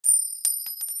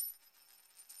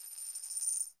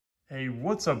Hey,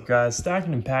 what's up guys?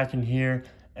 Stacking and Packing here,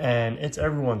 and it's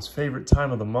everyone's favorite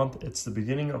time of the month. It's the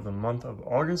beginning of the month of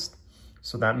August,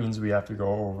 so that means we have to go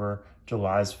over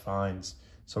July's finds.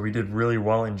 So we did really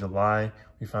well in July.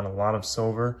 We found a lot of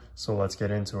silver, so let's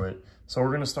get into it. So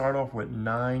we're gonna start off with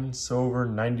 9 silver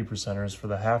 90%ers for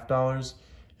the half dollars,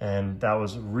 and that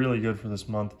was really good for this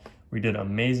month. We did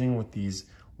amazing with these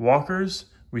walkers.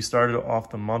 We started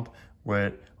off the month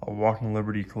with a Walking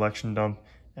Liberty collection dump,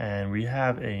 and we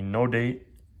have a no date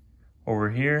over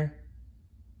here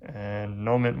and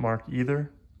no mint mark either.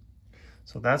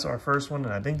 So that's our first one,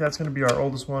 and I think that's going to be our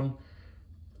oldest one.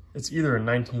 It's either a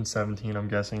 1917, I'm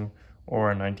guessing,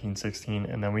 or a 1916.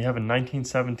 And then we have a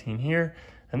 1917 here,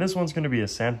 and this one's going to be a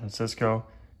San Francisco,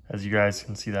 as you guys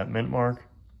can see that mint mark.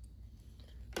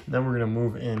 Then we're going to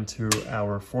move into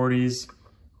our 40s.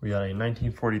 We got a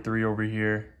 1943 over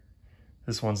here.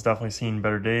 This one's definitely seen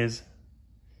better days.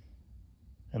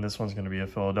 And this one's going to be a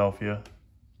Philadelphia.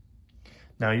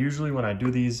 Now, usually when I do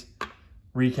these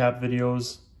recap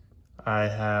videos, I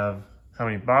have how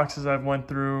many boxes I've went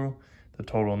through, the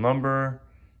total number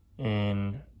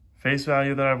in face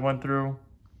value that I've went through.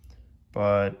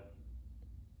 But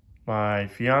my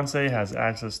fiance has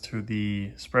access to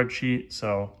the spreadsheet,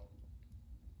 so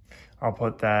I'll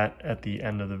put that at the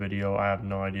end of the video. I have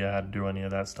no idea how to do any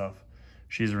of that stuff.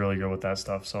 She's really good with that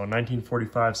stuff. So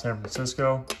 1945 San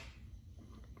Francisco.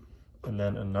 And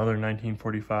then another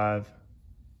 1945,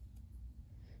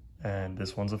 and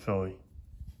this one's a Philly.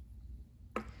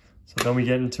 So then we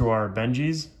get into our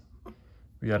Benjis.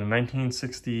 We got a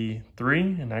 1963,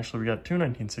 and actually we got two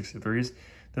 1963s.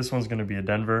 This one's gonna be a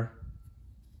Denver.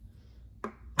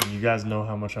 And you guys know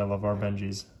how much I love our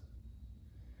Benjis.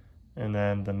 And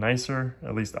then the nicer,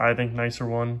 at least I think nicer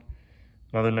one,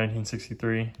 another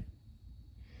 1963,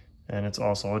 and it's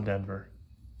also a Denver.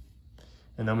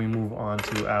 And then we move on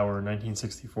to our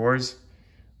 1964s.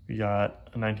 We got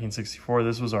a 1964.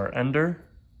 This was our ender,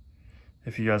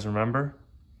 if you guys remember.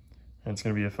 And it's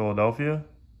going to be a Philadelphia.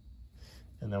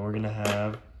 And then we're going to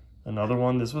have another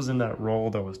one. This was in that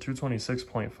roll that was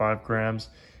 226.5 grams.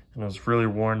 And it was really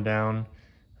worn down,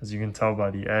 as you can tell by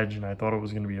the edge. And I thought it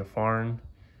was going to be a foreign,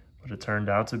 but it turned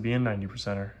out to be a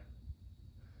 90%er.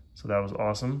 So that was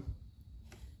awesome.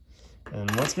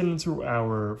 And let's get into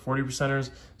our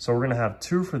 40%ers. So we're gonna have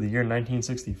two for the year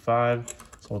 1965.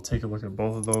 So we'll take a look at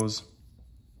both of those.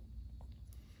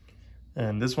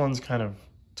 And this one's kind of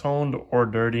toned or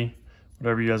dirty,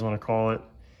 whatever you guys wanna call it.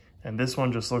 And this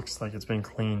one just looks like it's been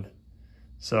cleaned.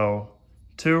 So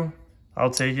two,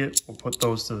 I'll take it. We'll put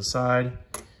those to the side,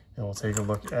 and we'll take a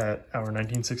look at our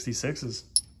 1966s.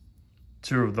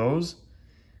 Two of those.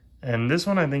 And this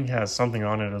one I think has something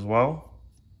on it as well.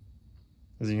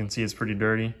 As you can see, it's pretty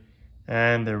dirty.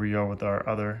 And there we go with our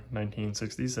other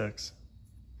 1966.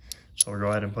 So we'll go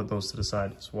ahead and put those to the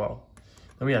side as well.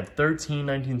 Then we had 13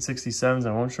 1967s.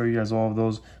 I won't show you guys all of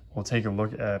those. We'll take a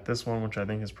look at this one, which I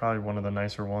think is probably one of the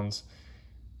nicer ones.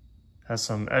 Has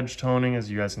some edge toning, as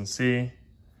you guys can see.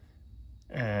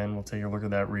 And we'll take a look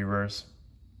at that reverse.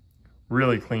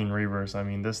 Really clean reverse. I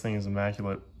mean, this thing is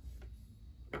immaculate.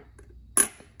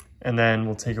 And then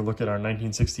we'll take a look at our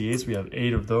 1968s. We have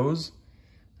 8 of those.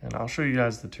 And I'll show you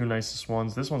guys the two nicest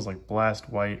ones. This one's like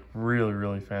blast white, really,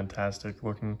 really fantastic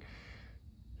looking.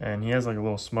 And he has like a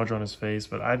little smudge on his face,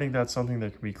 but I think that's something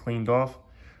that can be cleaned off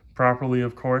properly,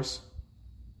 of course.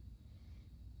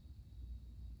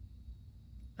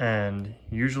 And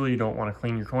usually you don't want to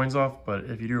clean your coins off, but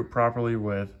if you do it properly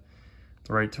with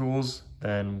the right tools,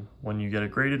 then when you get it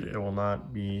graded, it will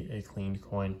not be a cleaned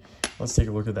coin. Let's take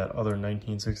a look at that other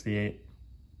 1968.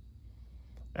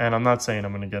 And I'm not saying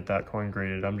I'm going to get that coin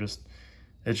graded.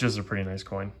 It's just a pretty nice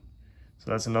coin.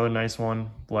 So that's another nice one,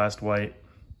 blast white.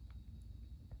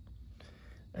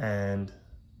 And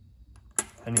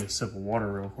I need a sip of water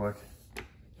real quick. I'm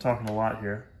talking a lot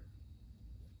here.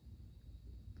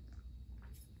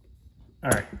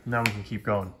 All right, now we can keep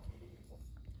going.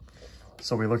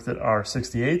 So we looked at our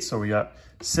 68s. So we got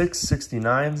 6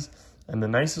 69s. And the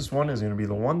nicest one is going to be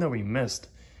the one that we missed.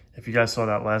 If you guys saw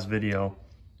that last video,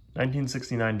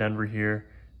 1969 Denver here.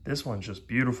 This one's just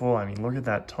beautiful. I mean, look at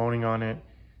that toning on it,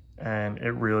 and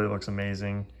it really looks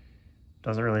amazing.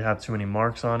 Doesn't really have too many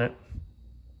marks on it.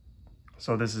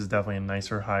 So this is definitely a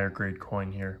nicer, higher grade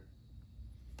coin here.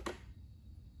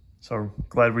 So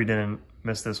glad we didn't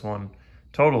miss this one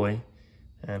totally.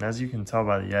 And as you can tell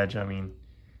by the edge, I mean,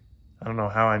 I don't know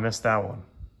how I missed that one.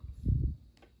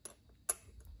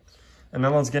 And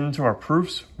then let's get into our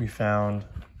proofs. We found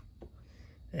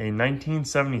a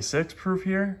 1976 proof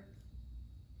here.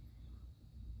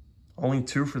 Only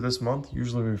 2 for this month.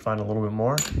 Usually we find a little bit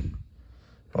more.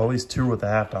 Well, at least 2 with the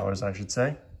half dollars, I should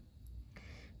say.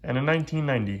 and a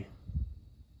 1990.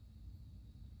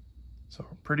 So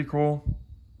pretty cool.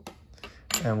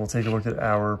 And we'll take a look at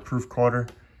our proof quarter,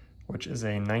 which is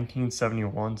a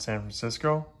 1971 San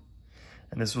Francisco.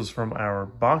 And this was from our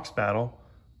box battle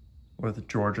with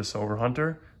Georgia Silver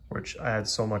Hunter, which I had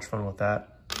so much fun with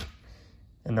that.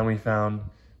 And then we found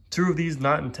two of these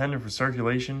not intended for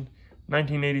circulation,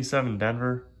 1987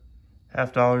 Denver,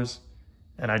 $50.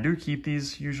 And I do keep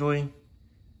these usually.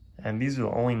 And these are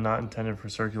the only not intended for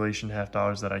circulation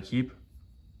 $50 that I keep.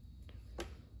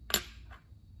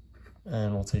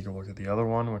 And we'll take a look at the other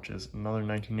one, which is another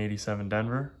 1987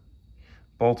 Denver.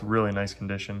 Both really nice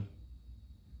condition.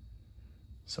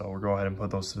 So we'll go ahead and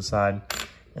put those to the side.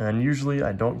 And then usually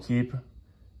I don't keep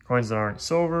coins that aren't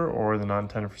silver or the not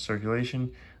intended for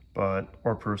circulation,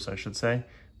 or proofs I should say.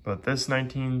 But this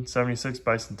 1976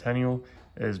 Bicentennial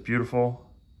is beautiful.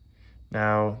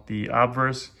 Now the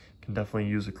obverse can definitely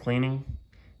use a cleaning,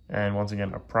 and once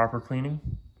again a proper cleaning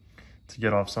to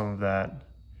get off some of that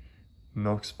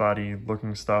milk spotty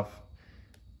looking stuff.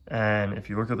 And if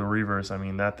you look at the reverse, I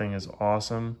mean, that thing is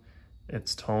awesome.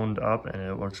 It's toned up and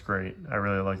it looks great. I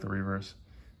really like the reverse.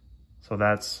 So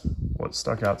that's what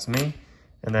stuck out to me.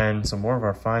 And then some more of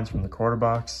our finds from the quarter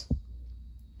box.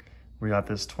 We got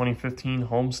this 2015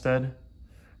 Homestead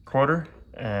quarter,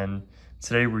 and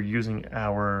today we're using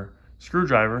our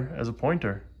screwdriver as a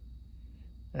pointer.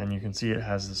 And you can see it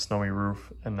has the snowy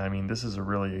roof. And I mean, this is a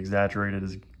really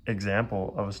exaggerated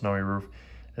example of a snowy roof,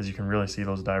 as you can really see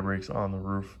those die breaks on the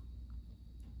roof.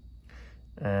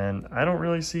 And I don't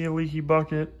really see a leaky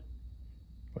bucket,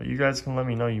 but you guys can let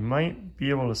me know. You might be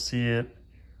able to see it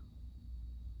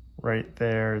right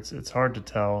there. It's hard to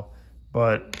tell,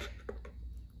 but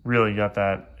really got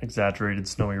that exaggerated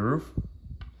snowy roof.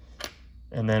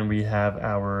 And then we have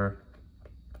our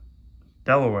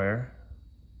Delaware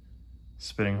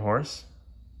spitting horse,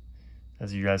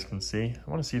 as you guys can see. I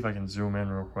want to see if I can zoom in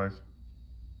real quick.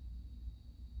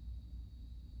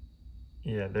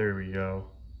 Yeah, there we go.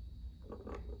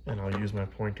 And I'll use my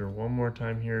pointer one more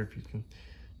time here. If you can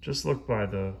just look by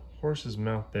the horse's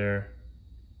mouth there,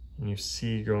 and you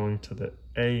see going to the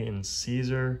A in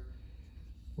Caesar,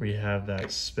 we have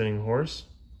that spinning horse.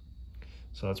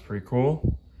 So that's pretty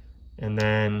cool. And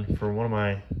then for one of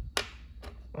my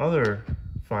other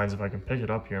finds, if I can pick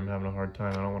it up here, I'm having a hard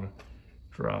time. I don't want to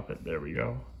drop it. There we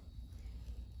go.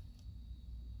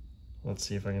 Let's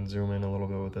see if I can zoom in a little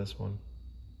bit with this one.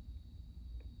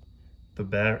 The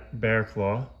bear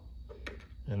claw,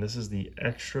 and this is the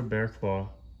extra bear claw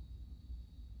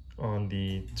on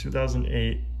the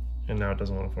 2008, and now it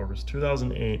doesn't want to focus,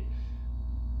 2008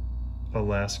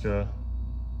 Alaska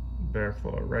bear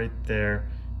claw right there.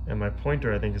 And my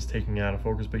pointer, I think, is taking me out of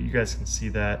focus, but you guys can see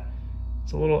that.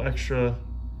 It's a little extra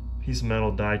piece of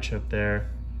metal die chip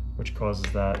there, which causes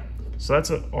that. So that's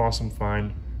an awesome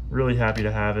find. Really happy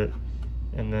to have it.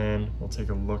 And then we'll take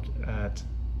a look at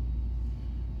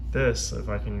this. If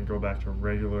I can go back to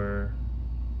regular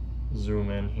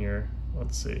zoom in here.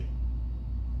 Let's see.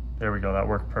 There we go. That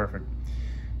worked perfect.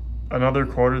 Another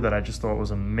quarter that I just thought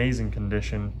was amazing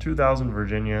condition. 2000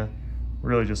 Virginia.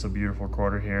 Really just a beautiful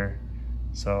quarter here.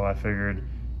 So I figured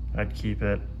I'd keep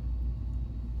it.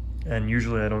 And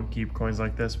usually I don't keep coins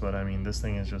like this, but I mean, this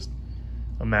thing is just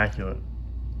immaculate.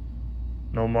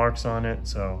 No marks on it,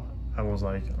 so I was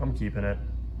like, I'm keeping it.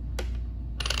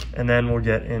 And then we'll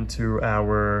get into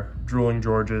our Drooling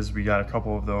Georges. We got a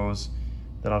couple of those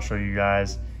that I'll show you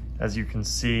guys. As you can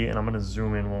see, and I'm gonna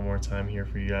zoom in one more time here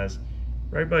for you guys.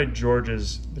 Right by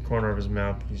George's, the corner of his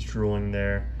mouth, he's drooling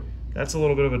there. That's a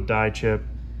little bit of a die chip,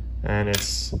 and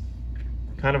it's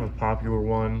kind of a popular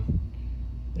one.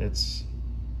 It's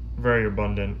very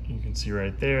abundant. You can see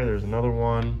right there, there's another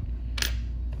one.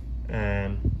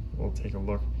 And we'll take a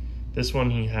look. This one,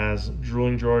 he has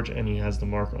Drooling George, and he has the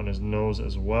mark on his nose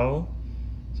as well.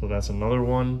 So that's another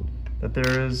one that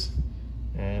there is.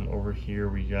 And over here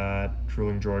we got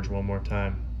Drooling George one more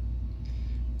time.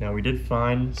 Now we did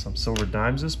find some silver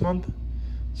dimes this month,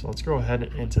 so let's go ahead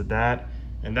into that.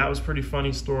 And that was a pretty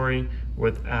funny story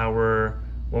with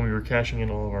when we were cashing in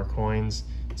all of our coins.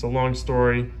 It's a long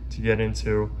story to get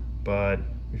into, but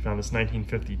we found this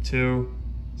 1952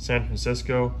 San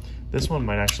Francisco. This one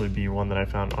might actually be one that I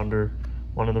found under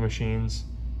one of the machines.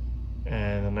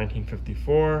 And the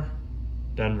 1954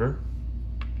 Denver.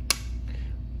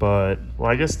 But, well,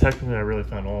 I guess technically I really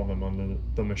found all of them under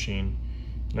the machine.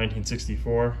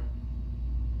 1964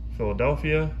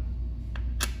 Philadelphia.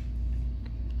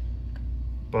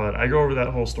 But I go over that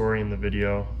whole story in the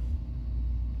video,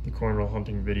 the corn roll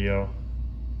hunting video,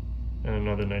 and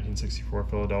another 1964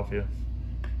 Philadelphia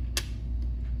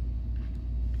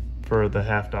for the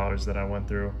 $50 that I went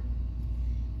through.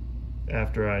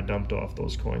 after I dumped off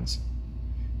those coins.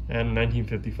 And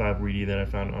 1955 Wheatie that I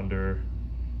found under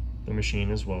the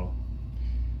machine as well.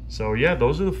 So yeah,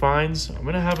 those are the finds. I'm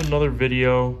gonna have another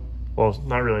video, well,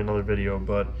 not really another video,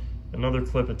 but another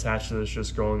clip attached to this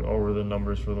just going over the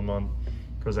numbers for the month,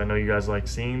 because I know you guys like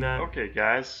seeing that. Okay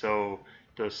guys, so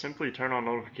to simply turn on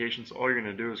notifications, all you're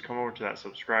gonna do is come over to that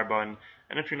subscribe button,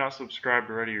 and if you're not subscribed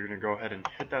already, you're gonna go ahead and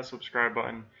hit that subscribe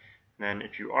button. And then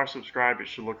if you are subscribed, it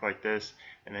should look like this,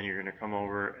 and then you're gonna come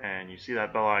over and you see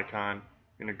that bell icon.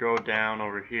 You're gonna go down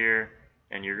over here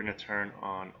and you're gonna turn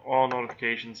on all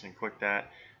notifications and click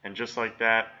that, and just like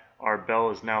that, our bell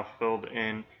is now filled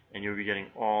in and you'll be getting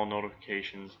all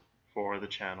notifications for the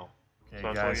channel. Okay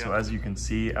so guys, so as you can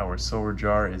see, our silver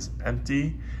jar is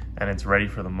empty and it's ready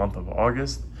for the month of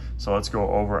August. So let's go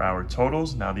over our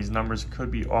totals. Now these numbers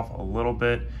could be off a little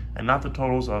bit, and not the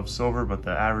totals of silver but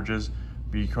the averages,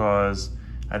 because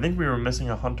I think we were missing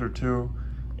a hunt or two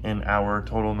in our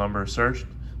total number searched.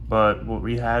 But what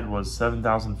we had was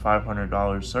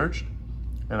 $7,500 searched,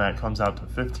 and that comes out to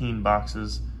 15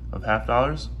 boxes of half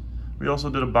dollars. We also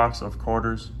did a box of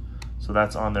quarters, so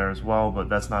that's on there as well, but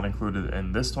that's not included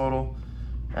in this total.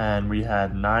 And we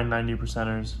had 9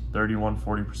 90%ers, 31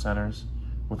 40%ers,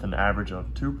 with an average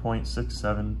of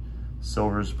 2.67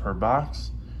 silvers per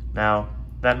box. Now,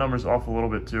 that number's off a little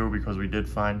bit too, because we did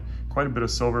find quite a bit of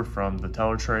silver from the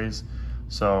teller trays,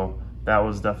 so that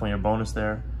was definitely a bonus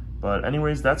there. But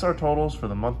anyways, that's our totals for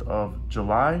the month of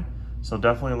July. So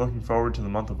definitely looking forward to the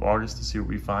month of August to see what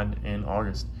we find in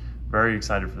August. Very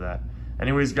excited for that.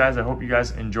 Anyways, guys, I hope you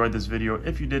guys enjoyed this video.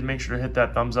 If you did, make sure to hit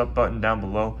that thumbs up button down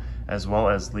below, as well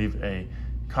as leave a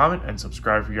comment and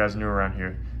subscribe if you guys are new around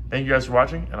here. Thank you guys for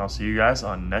watching, and I'll see you guys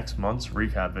on next month's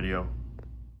recap video.